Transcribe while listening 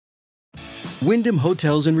Wyndham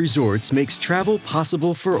Hotels and Resorts makes travel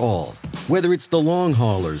possible for all. Whether it's the long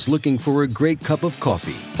haulers looking for a great cup of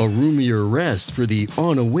coffee, a roomier rest for the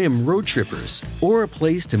on-a-whim road trippers, or a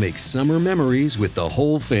place to make summer memories with the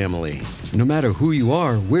whole family. No matter who you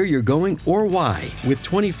are, where you're going, or why, with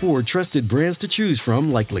 24 trusted brands to choose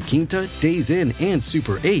from like La Quinta, Days Inn, and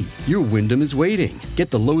Super 8, your Wyndham is waiting.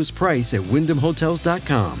 Get the lowest price at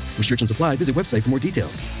WyndhamHotels.com. Restrictions apply. Visit website for more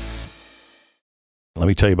details. Let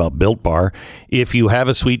me tell you about Built Bar. If you have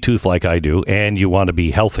a sweet tooth like I do and you want to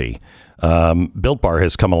be healthy, Built Bar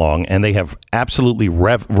has come along and they have absolutely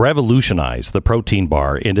revolutionized the protein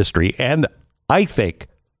bar industry. And I think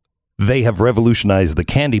they have revolutionized the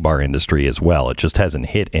candy bar industry as well. It just hasn't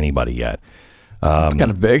hit anybody yet. It's kind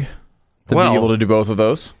of big to be able to do both of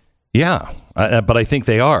those. Yeah, but I think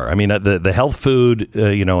they are. I mean, the health food,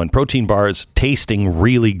 and protein bars tasting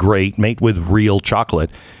really great, made with real chocolate.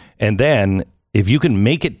 And then if you can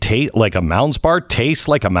make it taste like a Mounds bar,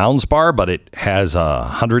 but it has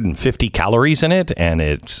 150 calories in it and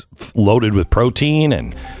it's loaded with protein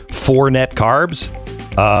and 4 net carbs,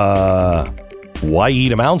 why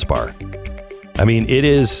eat a Mounds bar? I mean,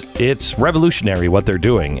 it's revolutionary what they're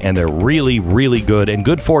doing, and they're really, really good and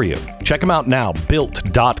good for you. Check them out now,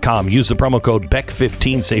 built.com. Use the promo code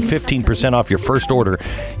BECK15, save 15% off your first order.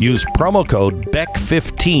 Use promo code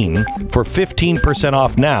BECK15 for 15%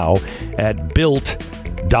 off now at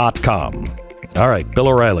built.com. All right, Bill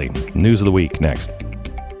O'Reilly, news of the week next.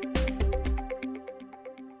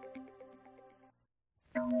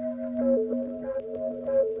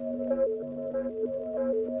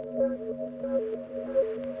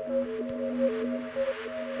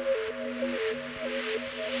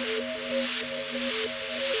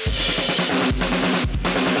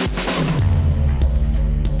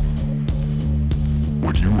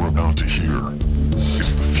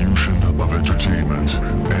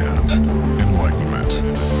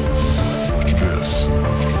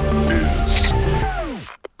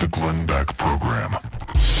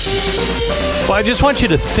 I just want you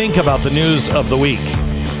to think about the news of the week.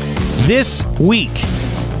 This week,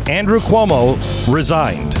 Andrew Cuomo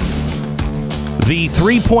resigned. The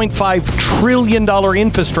 $3.5 trillion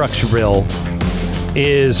infrastructure bill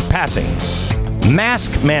is passing.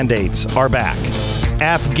 Mask mandates are back.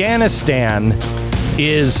 Afghanistan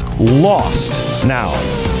is lost now.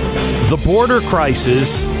 The border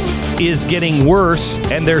crisis is getting worse,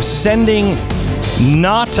 and they're sending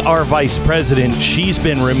not our vice president. She's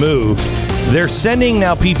been removed. They're sending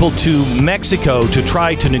now people to Mexico to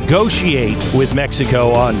try to negotiate with Mexico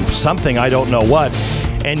on something, I don't know what.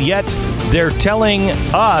 And yet they're telling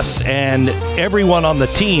us and everyone on the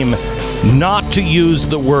team not to use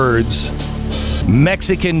the words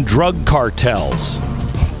Mexican drug cartels.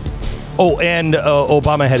 Oh, and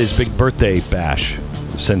Obama had his big birthday bash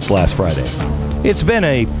since last Friday. It's been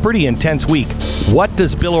a pretty intense week. What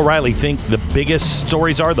does Bill O'Reilly think the biggest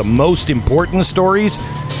stories are, the most important stories?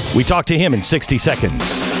 We talk to him in 60 seconds.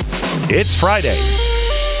 It's Friday.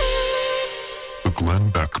 The Glenn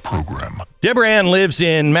Beck Program. Deborah Ann lives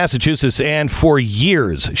in Massachusetts, and for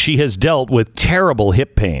years she has dealt with terrible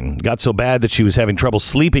hip pain. Got so bad that she was having trouble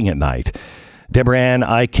sleeping at night. Deborah Ann,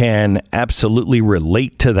 I can absolutely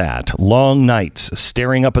relate to that. Long nights,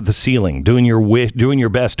 staring up at the ceiling, doing your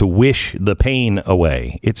best to wish the pain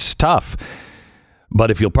away. It's tough.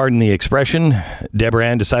 But if you'll pardon the expression, Deborah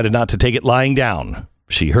Ann decided not to take it lying down.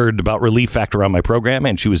 She heard about Relief Factor on my program,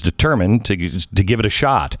 and she was determined to give it a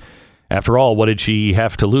shot. After all, what did she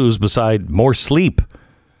have to lose beside more sleep?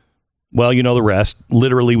 Well, you know the rest.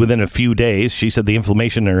 Literally within a few days, she said the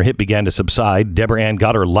inflammation in her hip began to subside. Deborah Ann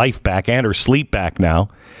got her life back and her sleep back now.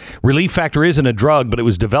 Relief Factor isn't a drug, but it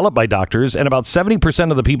was developed by doctors, and about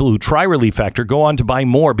 70% of the people who try Relief Factor go on to buy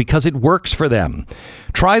more because it works for them.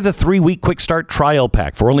 Try the 3-week quick start trial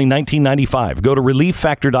pack for only $19.95. Go to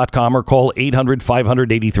relieffactor.com or call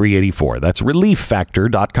 800-500-8384. That's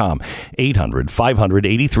relieffactor.com,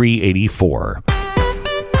 800-500-8384.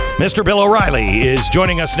 Mr. Bill O'Reilly is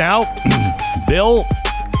joining us now. Bill,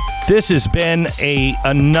 this has been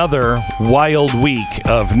another wild week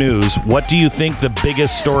of news. What do you think the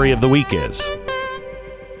biggest story of the week is?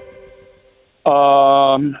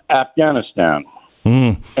 Afghanistan.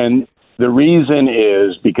 And the reason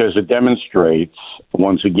is because it demonstrates,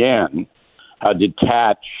 once again, how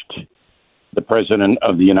detached the President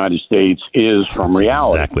of the United States is from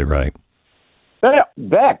reality. Exactly right.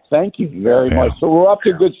 Beck, thank you very much. So we're up to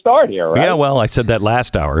a good start here, right? Yeah, well, I said that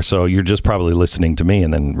last hour, so you're just probably listening to me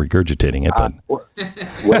and then regurgitating it. But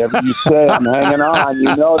whatever you say, I'm hanging on.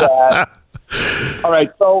 You know that. All right,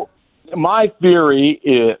 so my theory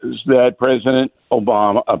is that President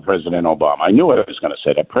Obama, I knew what I was going to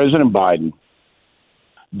say, that President Biden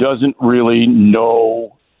doesn't really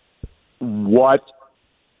know what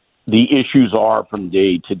the issues are from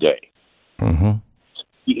day to day. Mm-hmm.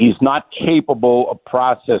 He's not capable of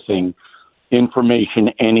processing information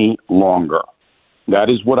any longer. That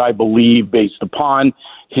is what I believe based upon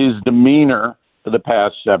his demeanor for the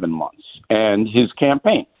past 7 months and his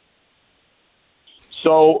campaign.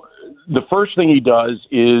 So the first thing he does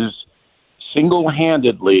is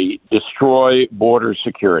single-handedly destroy border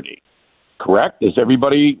security. Correct? Does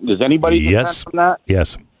anybody dissent from that?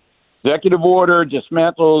 Yes. Executive order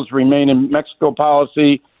dismantles remain in Mexico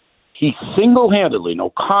policy. He single-handedly,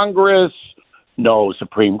 no Congress, no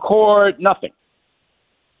Supreme Court, nothing,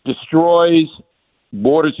 destroys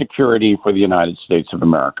border security for the United States of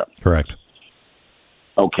America. Correct.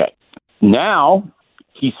 Okay. Now,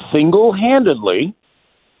 he single-handedly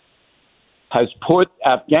has put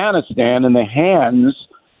Afghanistan in the hands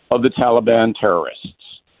of the Taliban terrorists.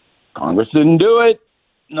 Congress didn't do it.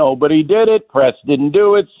 Nobody did it. Press didn't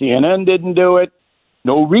do it. CNN didn't do it.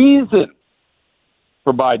 No reason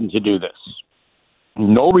for Biden to do this.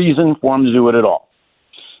 No reason for him to do it at all.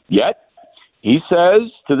 Yet, he says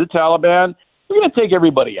to the Taliban, we're going to take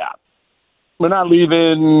everybody out. We're not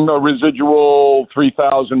leaving a residual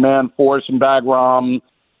 3,000-man force in Bagram,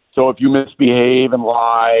 so if you misbehave and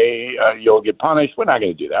lie, you'll get punished. We're not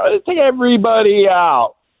going to do that. Let's take everybody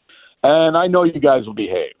out, and I know you guys will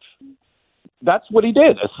behave. That's what he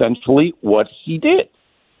did, essentially what he did.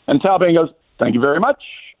 And Taliban goes, thank you very much.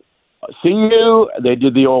 See you. They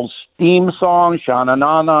did the old Steam song, Shana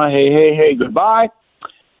Nana, hey, hey, hey, goodbye.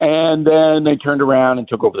 And then they turned around and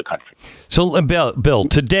took over the country. So, Bill,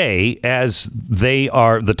 today, as the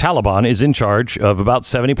Taliban is in charge of about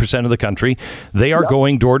 70% of the country, they are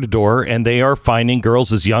going door to door and they are finding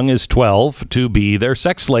girls as young as 12 to be their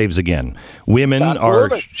sex slaves again. Women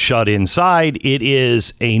are shut inside. It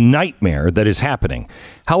is a nightmare that is happening.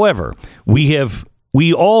 However,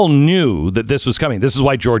 we all knew that this was coming. This is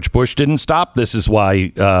why George Bush didn't stop. This is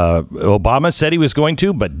why Obama said he was going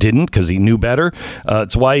to, but didn't because he knew better.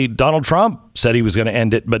 It's why Donald Trump said he was going to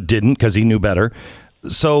end it, but didn't because he knew better.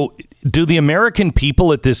 So do the American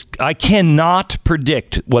people at this... I cannot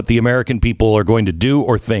predict what the American people are going to do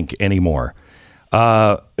or think anymore.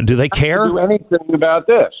 Do they care? Do anything about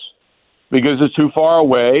this because it's too far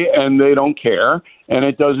away and they don't care. And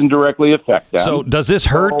it doesn't directly affect them. So does this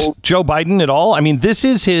hurt Joe Biden at all? I mean, this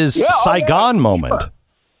is his Saigon moment.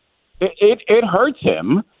 It hurts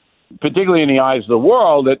him, particularly in the eyes of the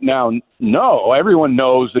world, that now everyone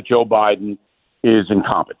knows that Joe Biden is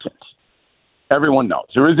incompetent. Everyone knows.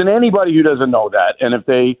 There isn't anybody who doesn't know that. And if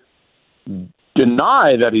they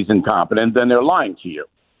deny that he's incompetent, then they're lying to you.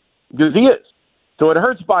 Because he is. So it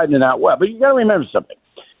hurts Biden in that way. But you got to remember something.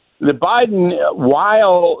 The Biden,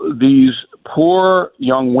 while these poor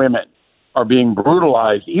young women are being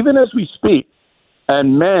brutalized, even as we speak,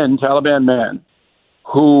 and men, Taliban men,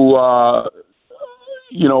 who,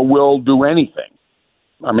 will do anything.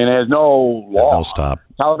 I mean, there's no law. No stop.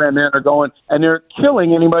 Taliban men are going, and they're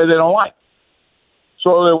killing anybody they don't like.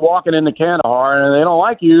 So they're walking into Kandahar, and they don't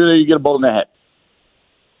like you, you get a bullet in the head.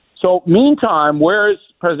 So meantime, where is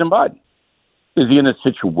President Biden? Is he in a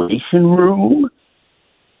situation room?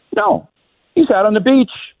 No, he's out on the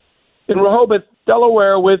beach in Rehoboth,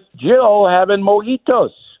 Delaware, with Jill having mojitos.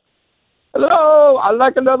 Hello, I'd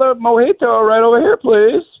like another mojito right over here,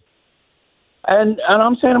 please. And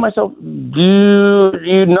I'm saying to myself, do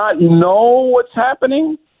you not know what's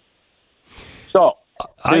happening? So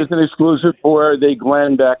here's an exclusive for the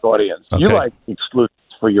Glenn Beck audience. Okay. You like exclusives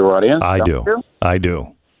for your audience? I do. I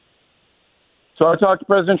do. So I talked to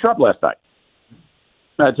President Trump last night.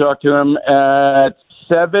 I talked to him at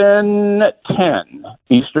 7:10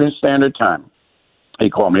 Eastern Standard Time. He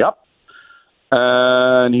called me up,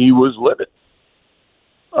 and he was livid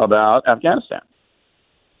about Afghanistan.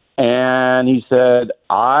 And he said,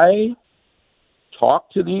 I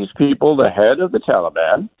talked to these people, the head of the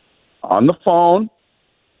Taliban, on the phone.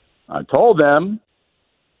 I told them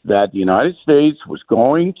that the United States was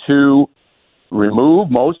going to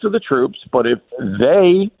remove most of the troops, but if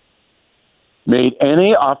they made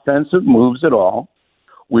any offensive moves at all,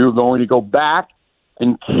 we were going to go back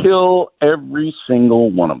and kill every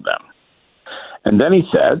single one of them. And then he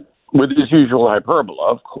said, with his usual hyperbole,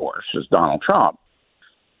 of course, as Donald Trump,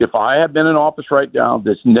 if I had been in office right now,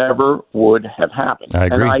 this never would have happened. I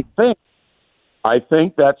agree. And I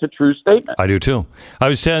think that's a true statement. I do, too. I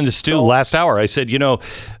was saying to Stu last hour, I said,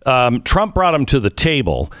 Trump brought him to the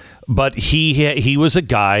table, but he was a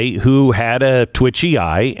guy who had a twitchy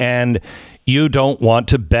eye, and you don't want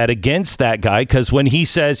to bet against that guy because when he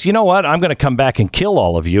says, you know what, I'm going to come back and kill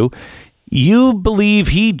all of you, you believe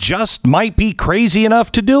he just might be crazy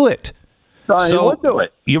enough to do it. He would do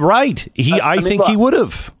it. You're right. I think he would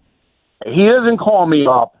have. He doesn't call me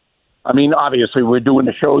up. I mean, obviously, we're doing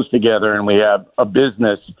the shows together, and we have a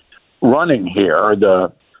business running here,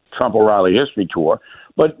 the Trump O'Reilly History Tour.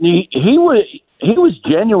 But he was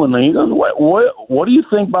genuinely, he goes, what do you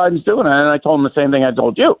think Biden's doing? And I told him the same thing I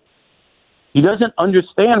told you. He doesn't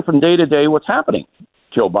understand from day to day what's happening,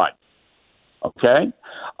 Joe Biden. Okay?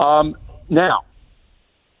 Now,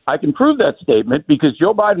 I can prove that statement because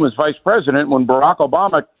Joe Biden was vice president when Barack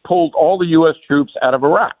Obama pulled all the U.S. troops out of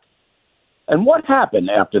Iraq. And what happened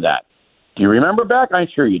after that? Do you remember, Beck? I'm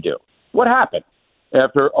sure you do. What happened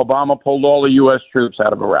after Obama pulled all the U.S. troops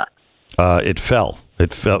out of Iraq? It fell.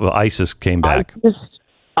 ISIS came back.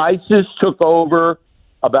 ISIS took over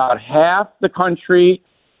about half the country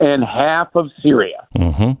and half of Syria.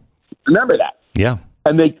 Mm-hmm. Remember that? Yeah.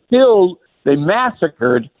 And they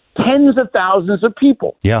massacred tens of thousands of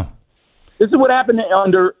people. Yeah. This is what happened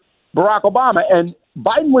under Barack Obama, and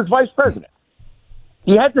Biden was vice president.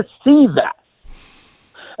 He had to see that.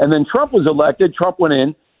 And then Trump was elected. Trump went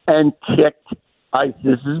in and kicked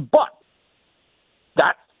ISIS's butt.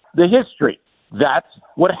 That's the history. That's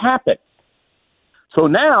what happened. So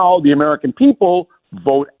now the American people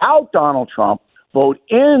vote out Donald Trump, vote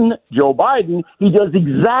in Joe Biden. He does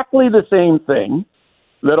exactly the same thing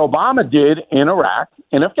that Obama did in Iraq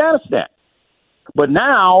and Afghanistan. But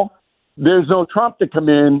now there's no Trump to come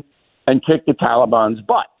in and kick the Taliban's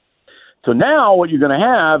butt. So now what you're going to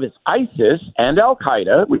have is ISIS and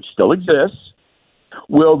Al-Qaeda, which still exists,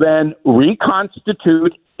 will then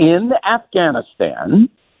reconstitute in Afghanistan,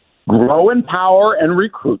 grow in power and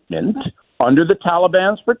recruitment under the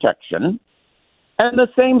Taliban's protection, and the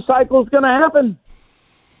same cycle is going to happen.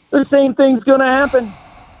 The same thing's going to happen.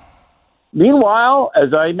 Meanwhile,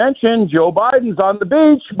 as I mentioned, Joe Biden's on the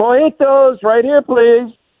beach. Mojitos, right here,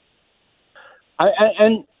 please.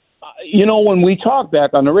 When we talk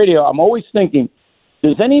back on the radio, I'm always thinking,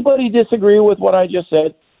 does anybody disagree with what I just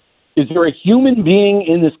said? Is there a human being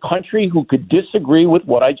in this country who could disagree with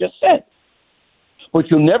what I just said? But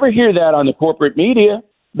you'll never hear that on the corporate media.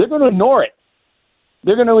 They're going to ignore it.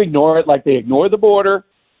 They're going to ignore it like they ignore the border,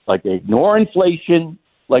 like they ignore inflation,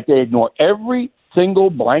 like they ignore every single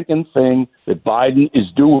blanking thing that Biden is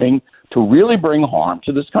doing to really bring harm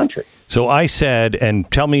to this country. So I said, and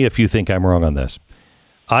tell me if you think I'm wrong on this,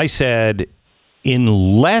 I said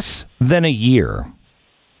in less than a year,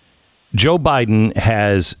 Joe Biden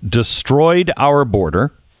has destroyed our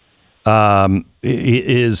border.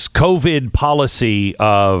 His COVID policy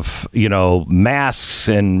of, masks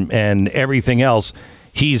and everything else,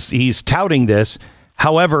 he's touting this.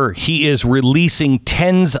 However, he is releasing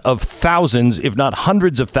tens of thousands, if not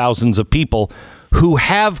hundreds of thousands of people who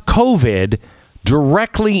have COVID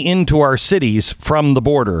directly into our cities from the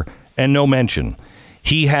border, and no mention.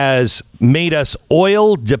 He has made us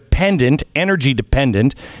oil dependent, energy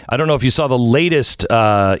dependent. I don't know if you saw the latest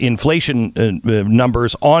inflation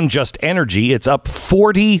numbers on just energy. It's up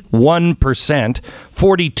 41%,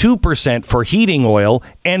 42% for heating oil,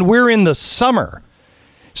 and we're in the summer.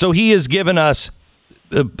 So he has given us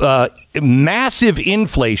massive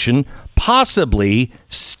inflation, possibly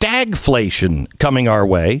stagflation coming our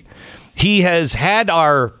way. He has had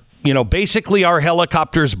our, basically our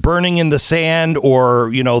helicopters burning in the sand,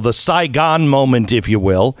 or, the Saigon moment, if you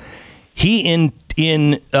will. He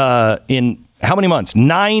in how many months?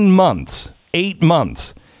 9 months, 8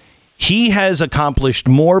 months. He has accomplished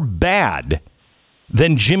more bad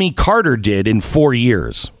than Jimmy Carter did in 4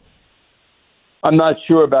 years. I'm not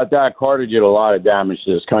sure about that. Carter did a lot of damage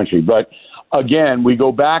to this country. But again, we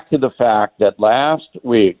go back to the fact that last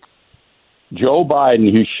week, Joe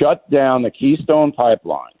Biden, who shut down the Keystone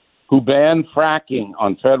Pipeline, who banned fracking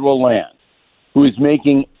on federal land, who is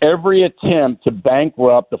making every attempt to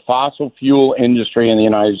bankrupt the fossil fuel industry in the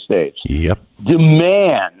United States,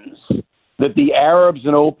 demands that the Arabs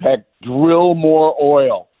and OPEC drill more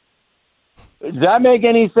oil. Does that make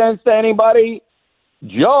any sense to anybody?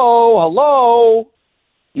 Joe, hello,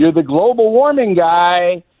 you're the global warming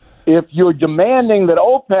guy. If you're demanding that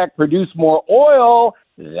OPEC produce more oil,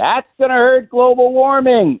 that's going to hurt global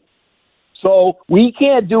warming. So we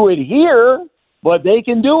can't do it here, but they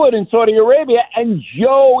can do it in Saudi Arabia, and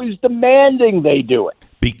Joe is demanding they do it.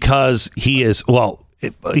 Because he's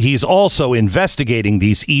also investigating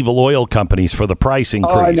these evil oil companies for the price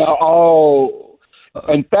increase.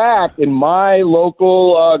 In fact, in my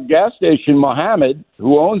local gas station, Mohammed,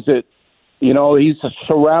 who owns it, he's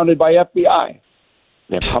surrounded by FBI.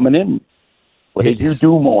 They're coming in. What did you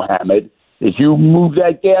do, Mohammed? Did you move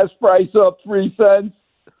that gas price up 3 cents?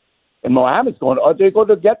 And Mohammed's going, are they going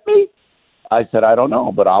to get me? I said, I don't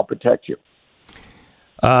know, but I'll protect you.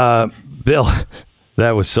 Bill,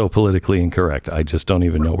 that was so politically incorrect. I just don't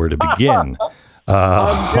even know where to begin.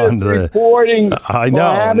 I'm just reporting. I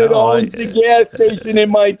know. Mohammed owns the gas station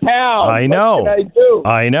in my town. I know. What can I do?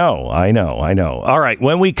 I know. All right.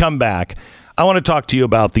 When we come back, I want to talk to you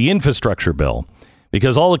about the infrastructure bill,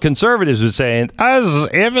 because all the conservatives are saying,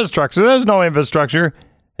 infrastructure, there's no infrastructure.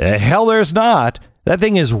 Hell, there's not. That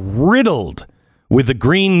thing is riddled with the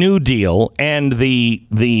Green New Deal and the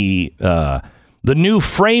new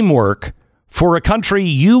framework for a country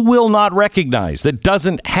you will not recognize that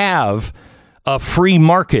doesn't have a free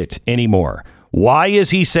market anymore. Why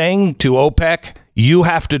is he saying to OPEC, you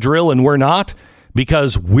have to drill and we're not?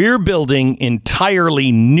 Because we're building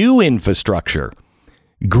entirely new infrastructure.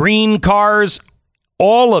 Green cars,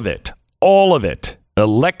 all of it,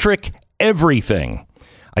 electric, everything.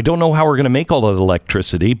 I don't know how we're going to make all of the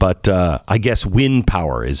electricity, but I guess wind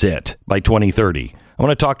power is it by 2030. I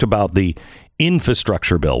want to talk about the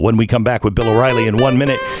infrastructure bill when we come back with Bill O'Reilly in 1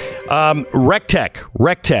 minute.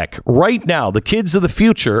 RecTech. Right now, the kids of the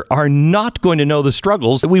future are not going to know the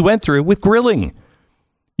struggles that we went through with grilling.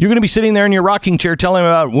 You're going to be sitting there in your rocking chair telling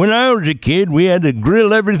them about, when I was a kid, we had to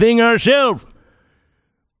grill everything ourselves.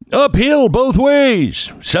 Uphill both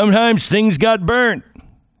ways. Sometimes things got burnt.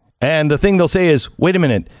 And the thing they'll say is, wait a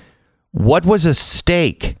minute, what was a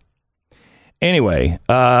steak? Anyway,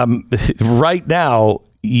 right now,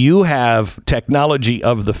 you have technology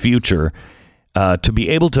of the future to be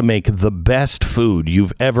able to make the best food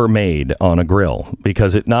you've ever made on a grill,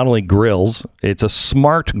 because it not only grills, it's a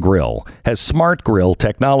smart grill, has smart grill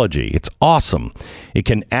technology. It's awesome. It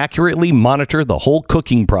can accurately monitor the whole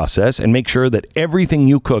cooking process and make sure that everything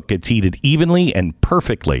you cook gets heated evenly and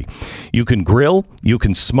perfectly. You can grill, you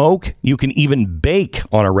can smoke, you can even bake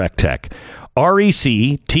on a RecTech.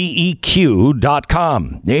 RecTeq.com.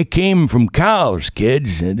 They came from cows,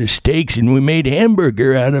 kids, and the steaks, and we made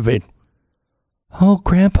hamburger out of it. Oh,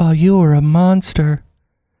 Grandpa, you are a monster.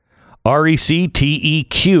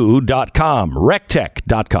 RecTeq.com.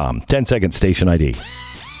 RecTech.com. 10-second station ID.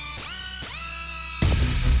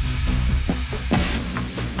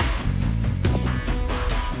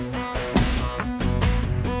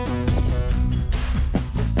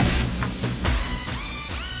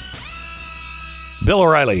 Bill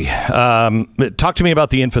O'Reilly, talk to me about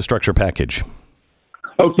the infrastructure package.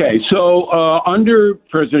 Okay, so under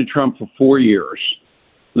President Trump for 4 years,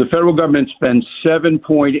 the federal government spent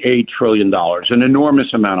 $7.8 trillion, an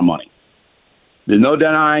enormous amount of money. There's no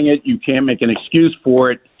denying it. You can't make an excuse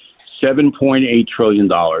for it. $7.8 trillion.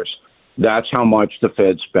 That's how much the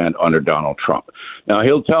Fed spent under Donald Trump. Now,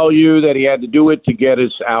 he'll tell you that he had to do it to get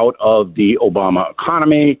us out of the Obama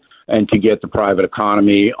economy and to get the private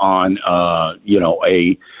economy on, a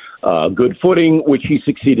good footing, which he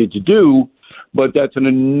succeeded to do. But that's an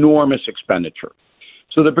enormous expenditure.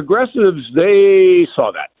 So the progressives, they saw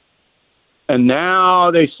that. And now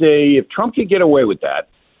they say, if Trump can get away with that,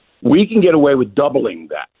 we can get away with doubling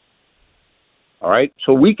that. All right?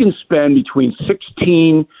 So we can spend between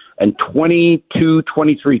 16 and 22,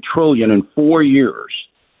 23 trillion in 4 years.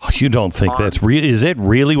 You don't think that's real? Is it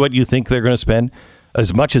really what you think they're going to spend?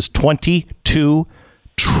 As much as $22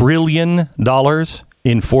 trillion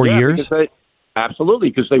in 4 years? Absolutely,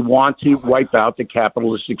 because they want to wipe out the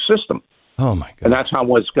capitalistic system. Oh, my God. And that's how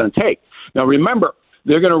what it's going to take. Now, remember,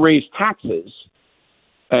 they're going to raise taxes.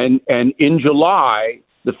 And in July,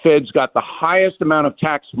 the Fed's got the highest amount of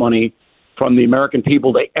tax money from the American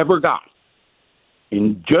people they ever got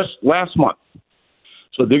in just last month.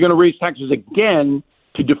 So they're going to raise taxes again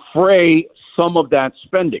to defray some of that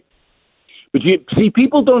spending. But you see,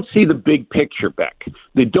 people don't see the big picture, Beck.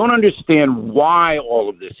 They don't understand why all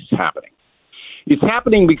of this is happening. It's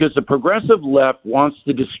happening because the progressive left wants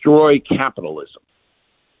to destroy capitalism,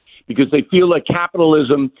 because they feel like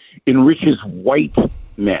capitalism enriches white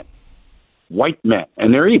men,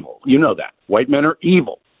 and they're evil. You know that. White men are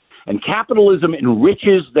evil. And capitalism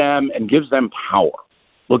enriches them and gives them power.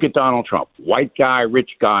 Look at Donald Trump. White guy, rich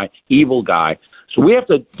guy, evil guy. So we have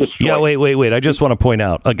to destroy. Yeah, wait. I just want to point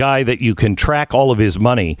out a guy that you can track all of his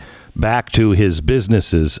money back to his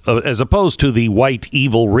businesses, as opposed to the white,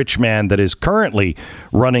 evil, rich man that is currently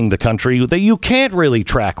running the country, that you can't really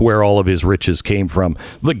track where all of his riches came from.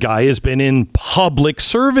 The guy has been in public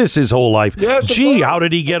service his whole life. Yes, gee, how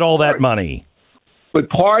did he get all that money? But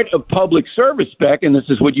part of public service, Beck, and this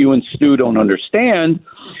is what you and Stu don't understand,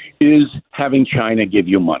 is having China give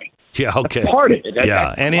you money. Yeah, okay. That's part of it.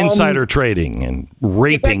 And insider trading and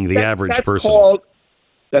raping the average person.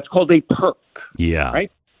 That's called a perk. Yeah. Right?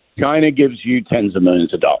 China gives you tens of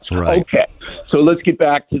millions of dollars. Right. Okay. So let's get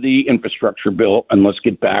back to the infrastructure bill, and let's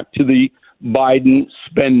get back to the Biden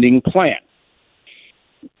spending plan.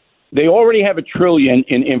 They already have $1 trillion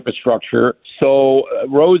in infrastructure. So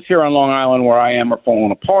roads here on Long Island where I am are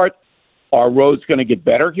falling apart. Are roads going to get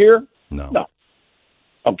better here? No.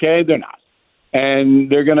 Okay, they're not. And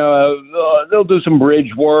they'll do some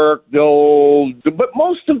bridge work. But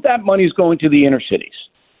most of that money is going to the inner cities.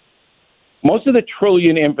 Most of the $1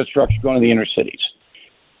 trillion infrastructure is going to the inner cities.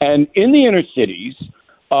 And in the inner cities,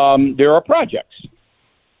 there are projects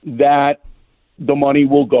that the money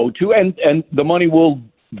will go to, and the money will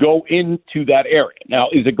go into that area. Now,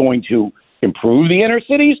 is it going to improve the inner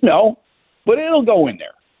cities? No, but it'll go in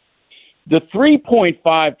there. The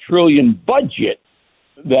 $3.5 trillion budget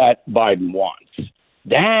that Biden wants,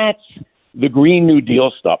 that's the Green New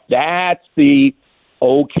Deal stuff. That's the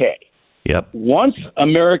okay. Yep. Once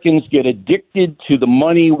Americans get addicted to the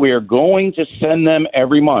money we're going to send them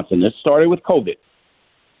every month, and this started with COVID,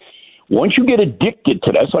 once you get addicted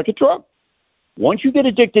to that, it's like a drug. Once you get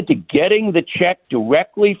addicted to getting the check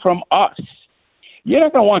directly from us, you're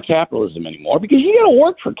not going to want capitalism anymore because you got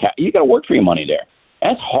to work for your money there.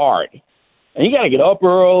 That's hard. And you got to get up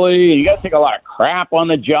early, and you got to take a lot of crap on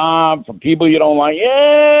the job from people you don't like.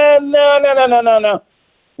 Yeah, no.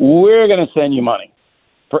 We're going to send you money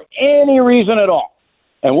for any reason at all,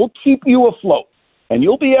 and we'll keep you afloat, and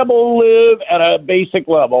you'll be able to live at a basic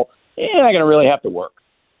level. You're not going to really have to work.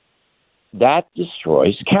 That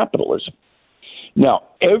destroys capitalism. Now,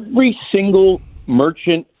 every single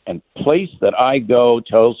merchant and place that I go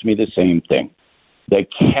tells me the same thing. They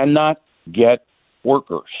cannot get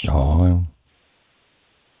workers. Oh,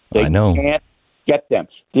 They I know. can't get them.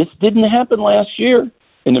 This didn't happen last year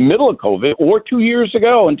in the middle of COVID or 2 years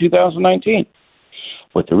ago in 2019.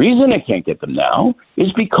 But the reason they can't get them now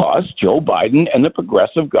is because Joe Biden and the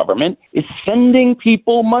progressive government is sending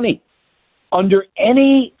people money under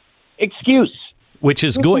any excuse. Which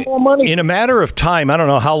is going, in a matter of time, I don't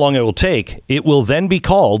know how long it will take, it will then be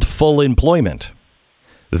called full employment.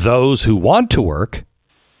 Those who want to work,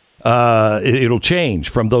 it'll change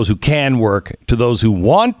from those who can work to those who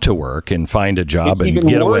want to work and find a job and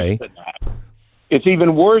get away. It's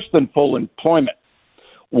even worse than full employment.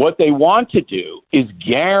 What they want to do is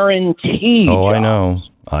guarantee jobs.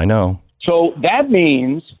 I know. So that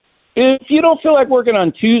means if you don't feel like working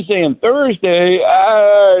on Tuesday and Thursday,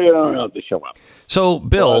 you don't have to show up. So,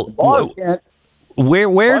 Bill,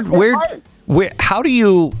 where, how do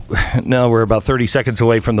you, no, we're about 30 seconds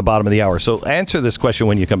away from the bottom of the hour. So answer this question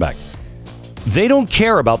when you come back. They don't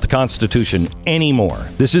care about the Constitution anymore.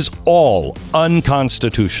 This is all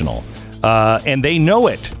unconstitutional. And they know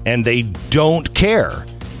it, and they don't care.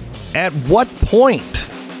 At what point?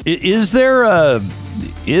 Is there a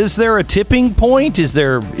tipping point? Is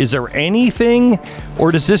there anything,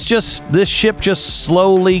 or does this ship just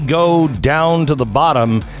slowly go down to the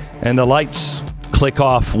bottom and the lights click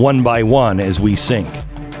off one by one as we sink?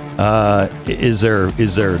 Is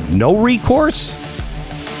there no recourse?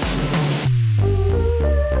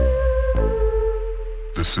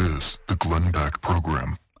 This is the Glenn Beck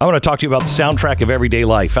Program. I want to talk to you about the soundtrack of everyday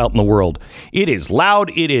life out in the world. It is loud.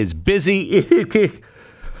 It is busy.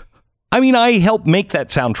 I help make that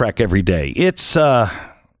soundtrack every day. It's,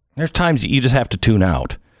 there's times you just have to tune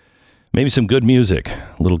out. Maybe some good music,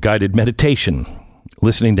 a little guided meditation,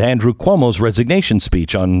 listening to Andrew Cuomo's resignation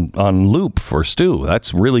speech on loop for Stu.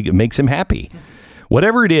 That's really, it makes him happy.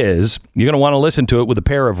 Whatever it is, you're going to want to listen to it with a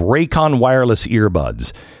pair of Raycon wireless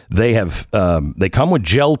earbuds. They have, they come with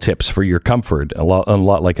gel tips for your comfort, a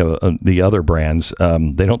lot like the other brands.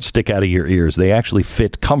 They don't stick out of your ears. They actually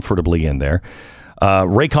fit comfortably in there.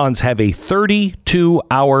 Raycons have a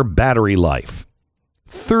 32-hour battery life.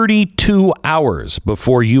 32 hours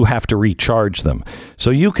before you have to recharge them. So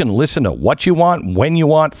you can listen to what you want, when you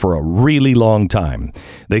want, for a really long time.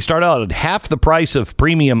 They start out at half the price of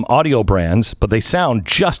premium audio brands, but they sound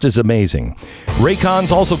just as amazing.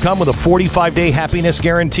 Raycons also come with a 45-day happiness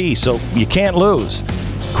guarantee, so you can't lose.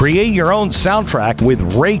 Create your own soundtrack with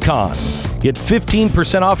Raycon. Get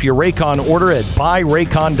 15% off your Raycon order at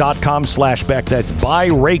buyraycon.com/Beck. That's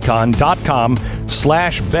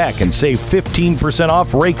buyraycon.com/Beck and save 15%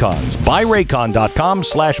 off Raycons.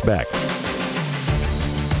 Buyraycon.com/Beck.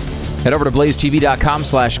 Head over to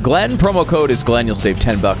blazetv.com/Glenn. Promo code is Glenn. You'll save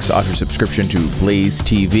 $10 off your subscription to Blaze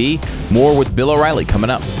TV. More with Bill O'Reilly coming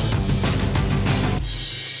up.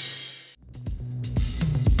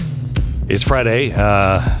 It's Friday.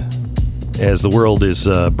 As the world is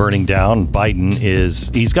burning down,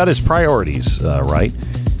 he's got his priorities right.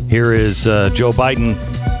 Here is Joe Biden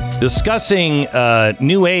discussing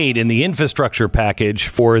new aid in the infrastructure package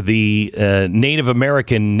for the Native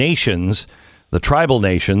American nations, the tribal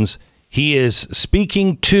nations. He is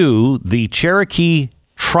speaking to the Cherokee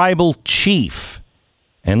tribal chief.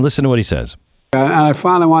 And listen to what he says. And I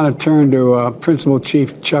finally want to turn to Principal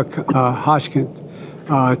Chief Chuck Hoskins,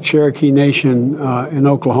 Cherokee Nation in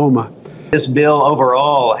Oklahoma. This bill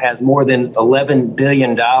overall has more than $11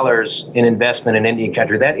 billion in investment in Indian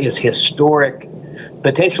country. That is historic,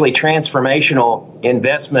 potentially transformational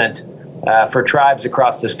investment for tribes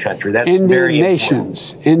across this country. That's very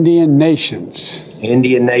important. Indian nations.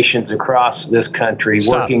 Indian nations across this country.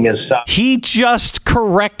 Stop. Working as... He just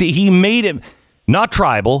corrected. He made it not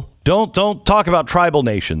tribal. Don't talk about tribal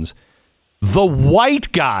nations. The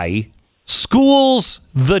white guy schools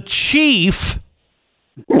the chief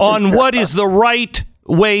on what is the right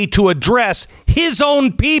way to address his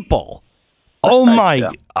own people. Oh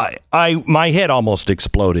my! My head almost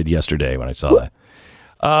exploded yesterday when I saw that.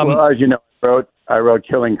 Well, as you know, I wrote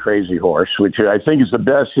 "Killing Crazy Horse," which I think is the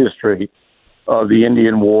best history of the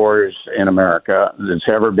Indian Wars in America that's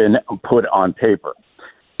ever been put on paper.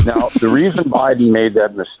 Now, the reason Biden made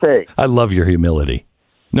that mistake... I love your humility.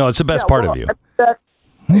 No, it's the best part of you.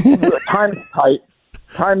 Time is tight.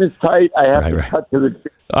 Time is tight. I have to cut to the...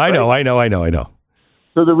 I know.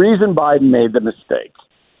 So the reason Biden made the mistake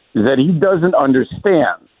is that he doesn't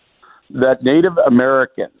understand that Native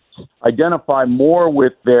Americans identify more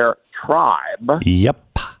with their tribe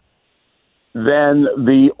than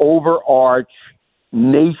the overarch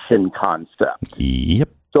nation concept. Yep.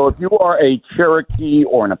 So if you are a Cherokee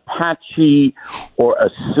or an Apache or a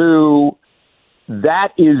Sioux,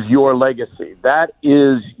 that is your legacy. That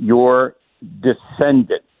is your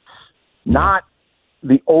descendants, not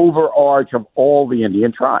the overarch of all the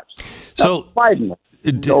Indian tribes. So Biden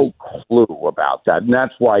has no clue about that, and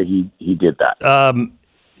that's why he did that.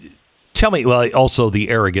 Tell me, well, also the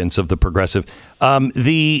arrogance of the progressive.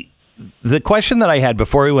 The question that I had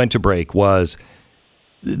before we went to break was,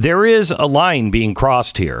 there is a line being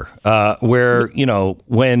crossed here where,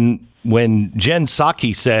 when Jen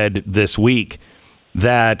Psaki said this week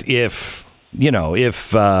that if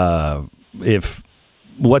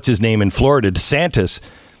what's his name in Florida, DeSantis,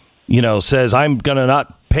 says, I'm going to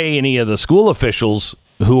not pay any of the school officials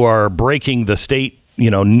who are breaking the state,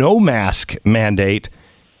 no mask mandate.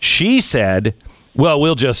 She said, well,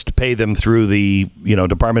 we'll just pay them through the,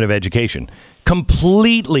 Department of Education.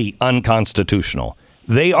 Completely unconstitutional.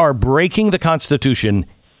 They are breaking the Constitution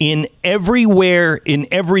in every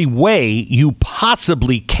way you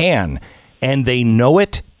possibly can. And they know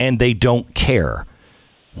it, and they don't care.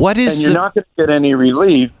 What is? And you're not going to get any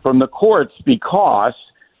relief from the courts because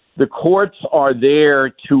the courts are there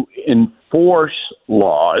to enforce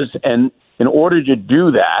laws. And in order to do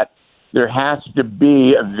that, there has to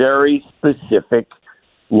be a very specific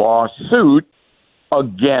lawsuit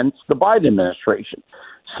against the Biden administration.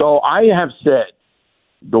 So I have said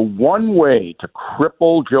the one way to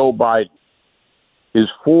cripple Joe Biden is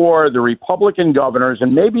for the Republican governors,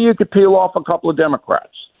 and maybe you could peel off a couple of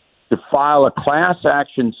Democrats, to file a class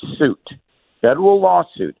action suit, federal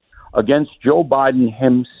lawsuit, against Joe Biden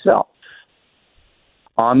himself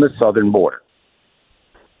on the southern border.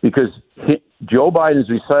 Because Joe Biden, as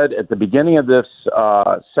we said at the beginning of this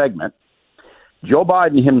segment, Joe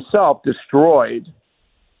Biden himself destroyed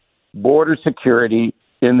border security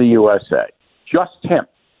in the USA. Just him.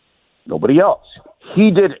 Nobody else. He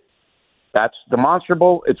did it. That's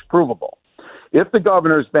demonstrable. It's provable. If the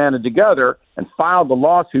governors banded together and filed a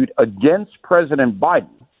lawsuit against President Biden,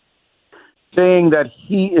 saying that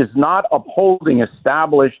he is not upholding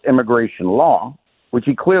established immigration law, which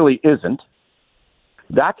he clearly isn't,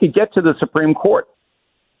 that could get to the Supreme Court.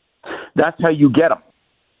 That's how you get them.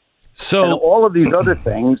 So and all of these other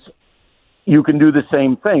things, you can do the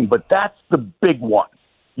same thing, but that's the big one.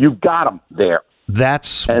 You've got them there. That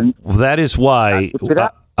is why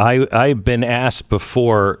I've been asked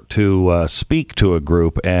before to speak to a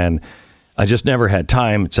group, and I just never had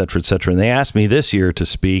time, et cetera, et cetera. And they asked me this year to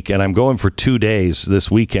speak, and I'm going for 2 days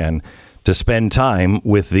this weekend to spend time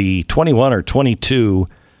with the 21 or 22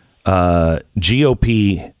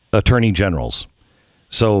 GOP attorney generals.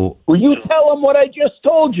 So, will you tell them what I just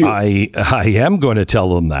told you? I am going to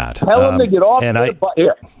tell them that. Tell them to get off.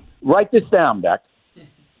 Here, write this down, Beck.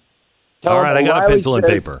 All right, I got a pencil and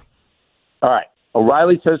paper. All right.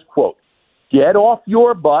 O'Reilly says, quote, get off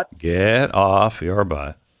your butt. Get off your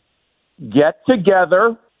butt. Get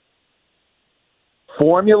together.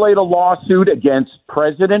 Formulate a lawsuit against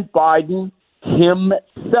President Biden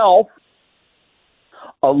himself,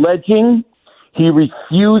 alleging he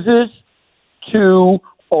refuses to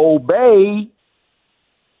obey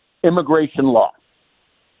immigration law.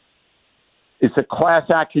 It's a class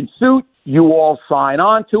action suit. You all sign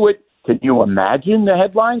on to it. Can you imagine the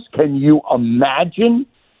headlines? Can you imagine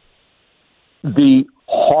the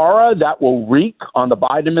horror that will wreak on the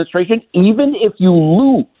Biden administration? Even if you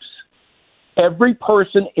lose, every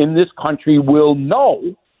person in this country will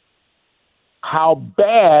know how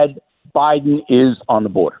bad Biden is on the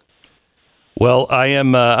border. Well,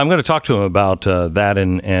 I'm going to talk to him about that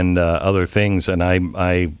and other things, and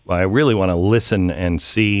I really want to listen and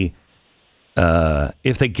see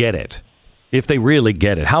if they get it, if they really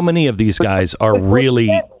get it. How many of these guys are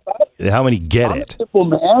really? How many get it? Simple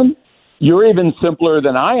man. You're even simpler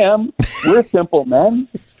than I am. We're simple men.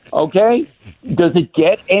 Okay? Does it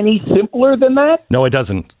get any simpler than that? No, it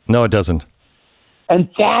doesn't. No, it doesn't. And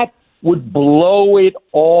that would blow it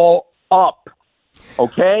all up.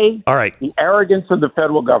 Okay? All right. The arrogance of the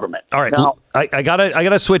federal government. All right. Now, I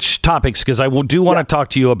gotta switch topics because I do want to talk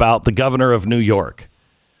to you about the governor of New York.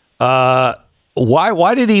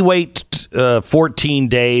 Why did he wait 14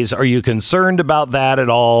 days? Are you concerned about that at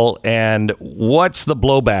all? And what's the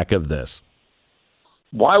blowback of this?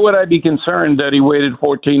 Why would I be concerned that he waited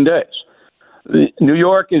 14 days? New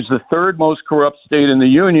York is the third most corrupt state in the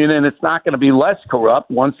union, and it's not going to be less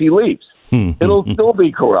corrupt once he leaves. It'll still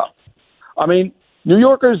be corrupt. I mean, New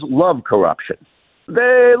Yorkers love corruption.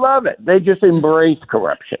 They love it. They just embrace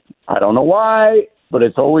corruption. I don't know why, but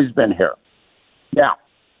it's always been here. Now,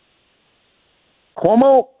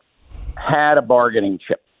 Cuomo had a bargaining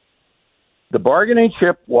chip. The bargaining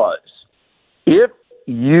chip was, if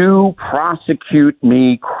you prosecute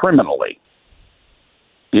me criminally,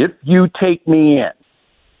 if you take me in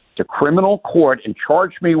to criminal court and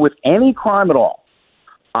charge me with any crime at all,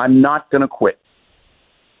 I'm not going to quit.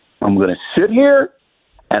 I'm going to sit here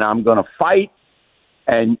and I'm going to fight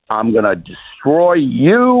and I'm going to destroy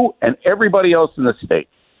you and everybody else in the state.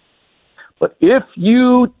 But if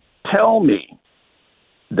you tell me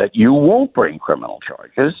that you won't bring criminal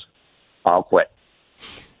charges, I'll quit.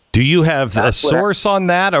 Do you have a source on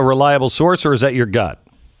that, a reliable source, or is that your gut?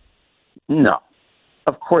 No.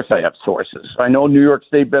 Of course I have sources. I know New York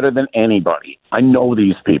State better than anybody. I know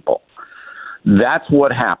these people. That's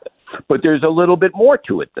what happened. But there's a little bit more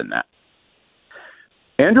to it than that.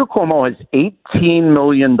 Andrew Cuomo has $18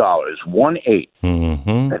 million,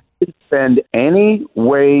 1/8, that he can spend any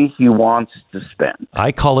way he wants to spend.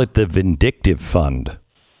 I call it the vindictive fund.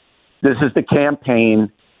 This is the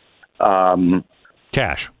campaign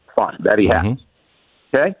cash fund that he has.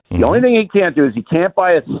 Okay? The only thing he can't do is he can't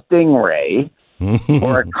buy a Stingray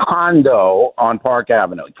or a condo on Park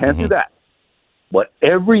Avenue. He can't do that. But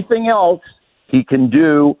everything else he can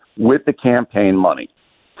do with the campaign money.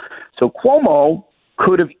 So Cuomo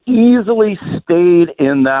could have easily stayed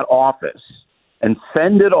in that office and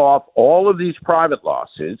fended off all of these private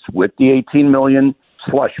lawsuits with the $18 million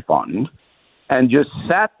slush fund and just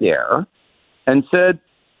sat there and said,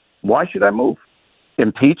 why should I move?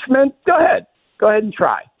 Impeachment? Go ahead and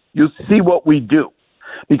try. You'll see what we do.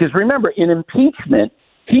 Because remember, in impeachment,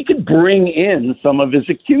 he could bring in some of his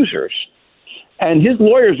accusers. And his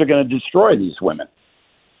lawyers are going to destroy these women.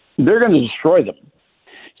 They're going to destroy them.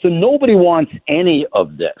 So nobody wants any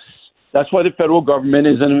of this. That's why the federal government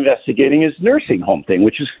isn't investigating his nursing home thing,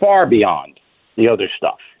 which is far beyond the other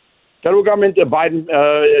stuff. Federal government, the Biden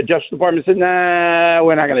Justice Department said, nah,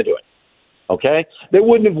 we're not going to do it. Okay? They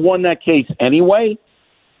wouldn't have won that case anyway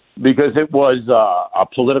because it was a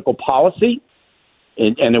political policy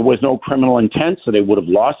and there was no criminal intent, so they would have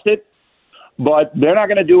lost it. But they're not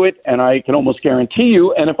going to do it, and I can almost guarantee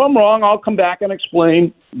you, and if I'm wrong, I'll come back and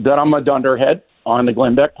explain that I'm a dunderhead on the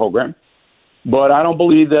Glenn Beck program. But I don't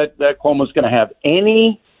believe that Cuomo's going to have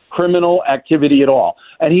any criminal activity at all.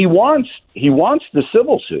 And he wants the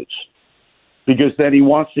civil suits because then he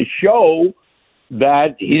wants to show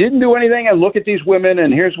that he didn't do anything, and look at these women,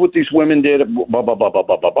 and here's what these women did, blah, blah, blah, blah,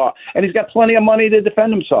 blah, blah, blah. And he's got plenty of money to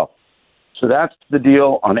defend himself. So that's the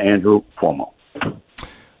deal on Andrew Cuomo.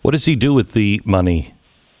 What does he do with the money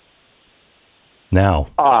now?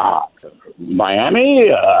 Miami,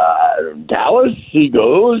 Dallas, he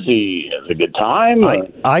goes, he has a good time.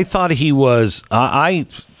 I thought he was, I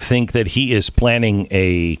think that he is planning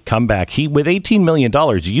a comeback. With $18 million,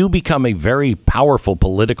 you become a very powerful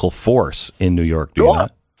political force in New York, do you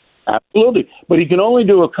not? Absolutely. But he can only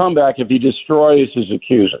do a comeback if he destroys his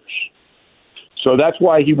accusers. So that's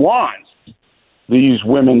why he wants these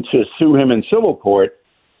women to sue him in civil court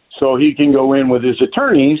so he can go in with his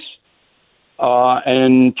attorneys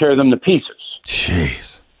and tear them to pieces.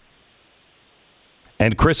 Jeez.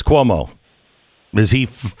 And Chris Cuomo, does he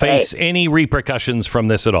face any repercussions from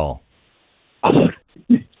this at all?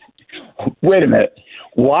 Wait a minute.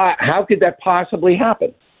 Why? How could that possibly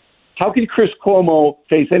happen? How could Chris Cuomo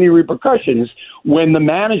face any repercussions when the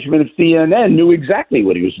management of CNN knew exactly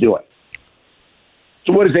what he was doing?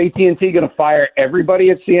 So what, is AT&T going to fire everybody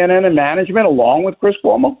at CNN and management along with Chris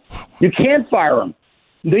Cuomo? You can't fire him.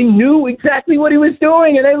 They knew exactly what he was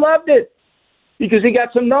doing, and they loved it because he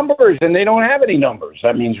got some numbers, and they don't have any numbers.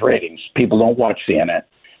 That means ratings. People don't watch CNN.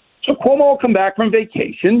 So Cuomo will come back from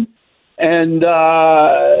vacation, and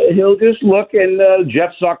he'll just look, and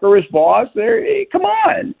Jeff Zucker, his boss, there. Come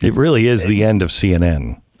on. It really is the end of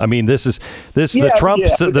CNN. I mean, this the Trump.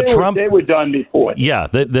 Yeah, the Trump. They were done before. Yeah,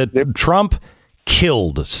 the Trump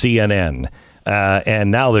killed CNN,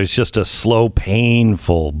 and now there's just a slow,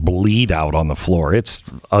 painful bleed out on the floor. It's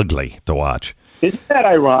ugly to watch. Isn't that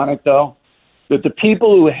ironic, though, that the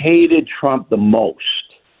people who hated Trump the most,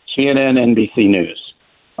 CNN, NBC News,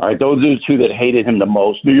 all right, those are the two that hated him the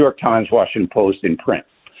most, New York Times, Washington Post in print,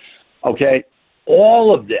 okay,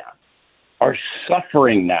 all of them are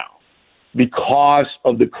suffering now because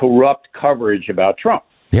of the corrupt coverage about Trump.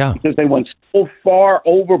 Yeah. Because they went so far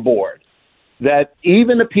overboard that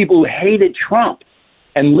even the people who hated Trump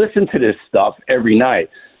and listened to this stuff every night,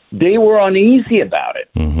 they were uneasy about it.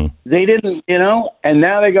 Mm-hmm. They didn't, and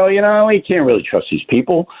now they go, you can't really trust these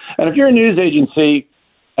people. And if you're a news agency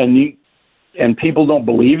and people don't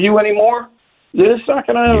believe you anymore, they're just not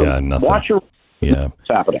going to watch your. Yeah. It's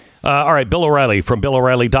happening. All right, Bill O'Reilly from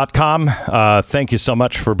BillO'Reilly.com. Thank you so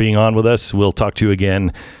much for being on with us. We'll talk to you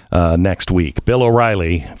again next week. Bill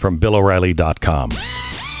O'Reilly from BillO'Reilly.com.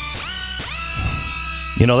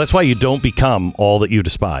 That's why you don't become all that you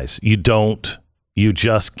despise. You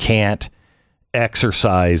just can't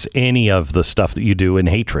exercise any of the stuff that you do in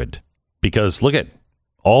hatred. Because look at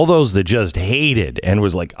all those that just hated and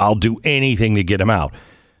was like, I'll do anything to get him out.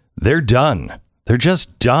 They're done. They're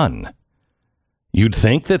just done. You'd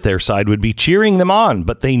think that their side would be cheering them on,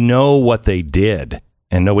 but they know what they did,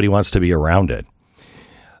 and nobody wants to be around it.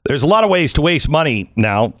 There's a lot of ways to waste money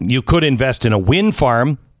now. You could invest in a wind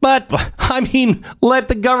farm, but, let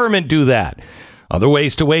the government do that. Other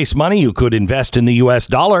ways to waste money, you could invest in the U.S.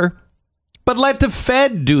 dollar, but let the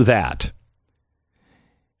Fed do that.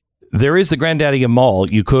 There is the granddaddy of mall.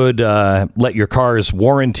 You could let your car's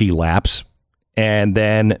warranty lapse and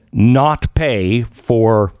then not pay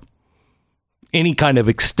for any kind of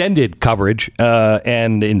extended coverage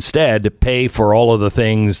and instead pay for all of the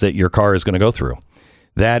things that your car is going to go through.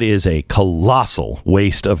 That is a colossal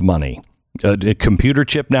waste of money. A computer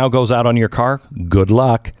chip now goes out on your car. Good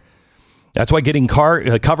luck. That's why getting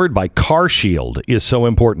covered by Car Shield is so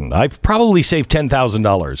important. I've probably saved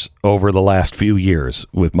 $10,000 over the last few years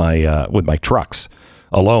with my trucks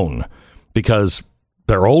alone because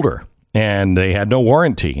they're older and they had no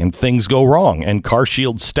warranty and things go wrong. And Car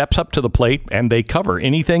Shield steps up to the plate and they cover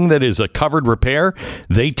anything that is a covered repair.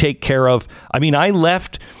 They take care of. I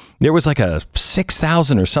left. There was like a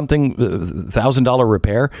 $6,000 or something $1,000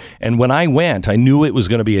 repair. And when I went, I knew it was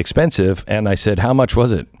going to be expensive. And I said, how much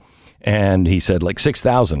was it? And he said like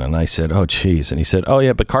 $6,000. And I said, oh, geez. And he said, oh,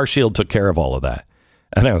 yeah, but Car Shield took care of all of that.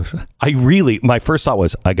 And my first thought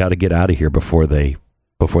was, I got to get out of here before they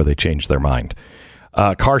change their mind.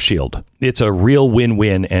 Car Shield, it's a real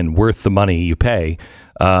win-win and worth the money you pay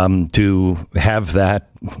to have that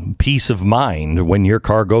peace of mind when your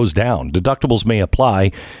car goes down. Deductibles may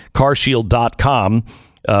apply. CarShield.com,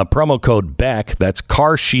 promo code Beck. That's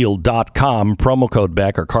CarShield.com, promo code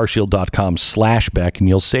Beck, or CarShield.com/Beck, and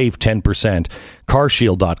you'll save 10%.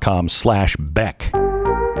 CarShield.com/Beck.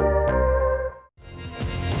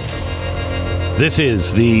 This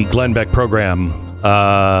is the Glenn Beck program.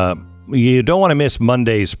 You don't want to miss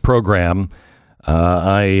Monday's program.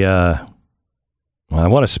 I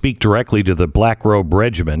want to speak directly to the Black Robe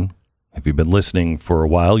Regimen. If you've been listening for a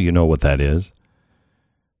while, you know what that is.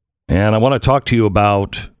 And I want to talk to you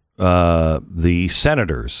about the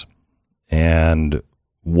senators and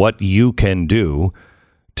what you can do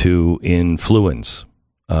to influence.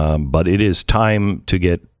 But it is time to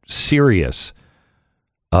get serious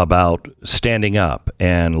about standing up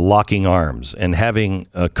and locking arms and having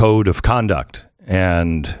a code of conduct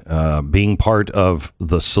and being part of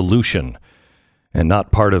the solution and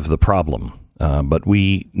not part of the problem. But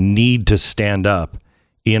we need to stand up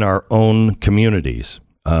in our own communities.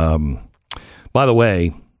 By the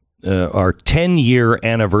way, our 10-year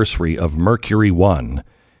anniversary of Mercury One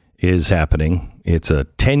is happening. It's a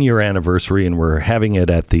 10-year anniversary, and we're having it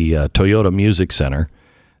at the Toyota Music Center.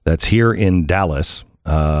 That's here in Dallas.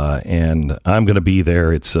 And I'm going to be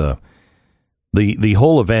there. It's the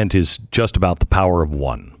whole event is just about the power of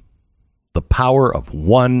one. The power of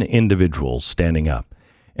one individual standing up.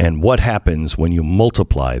 And what happens when you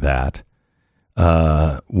multiply that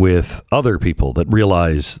with other people that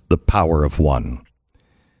realize the power of one.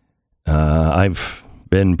 I've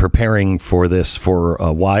been preparing for this for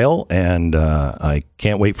a while, and I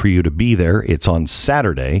can't wait for you to be there. It's on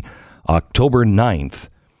Saturday, October 9th.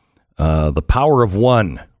 The Power of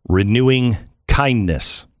One, Renewing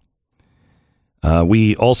Kindness.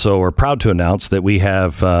 We also are proud to announce that we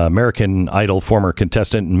have American Idol former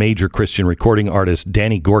contestant and major Christian recording artist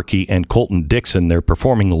Danny Gorky and Colton Dixon. They're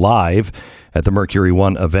performing live at the Mercury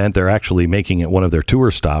One event. They're actually making it one of their tour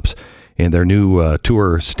stops in their new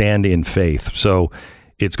tour, Stand in Faith. So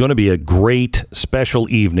it's going to be a great special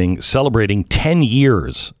evening celebrating 10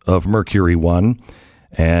 years of Mercury One,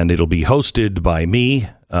 and it'll be hosted by me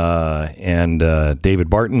and David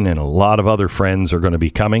Barton, and a lot of other friends are going to be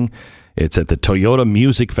coming. It's at the Toyota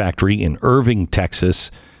Music Factory in Irving,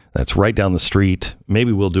 Texas. That's right down the street.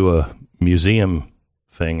 Maybe we'll do a museum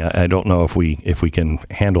thing. I don't know if we can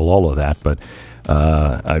handle all of that, but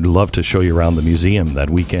I'd love to show you around the museum that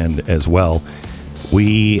weekend as well.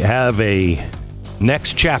 We have a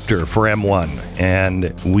next chapter for M1,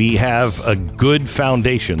 and we have a good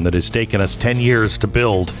foundation that has taken us 10 years to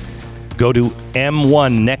build. Go to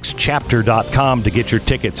m1nextchapter.com to get your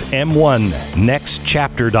tickets,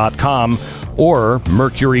 m1nextchapter.com or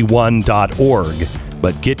mercury1.org.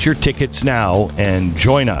 But get your tickets now and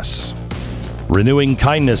join us. Renewing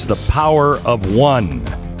Kindness, the Power of One.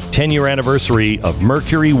 10-year anniversary of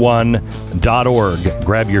mercury1.org.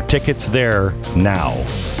 Grab your tickets there now.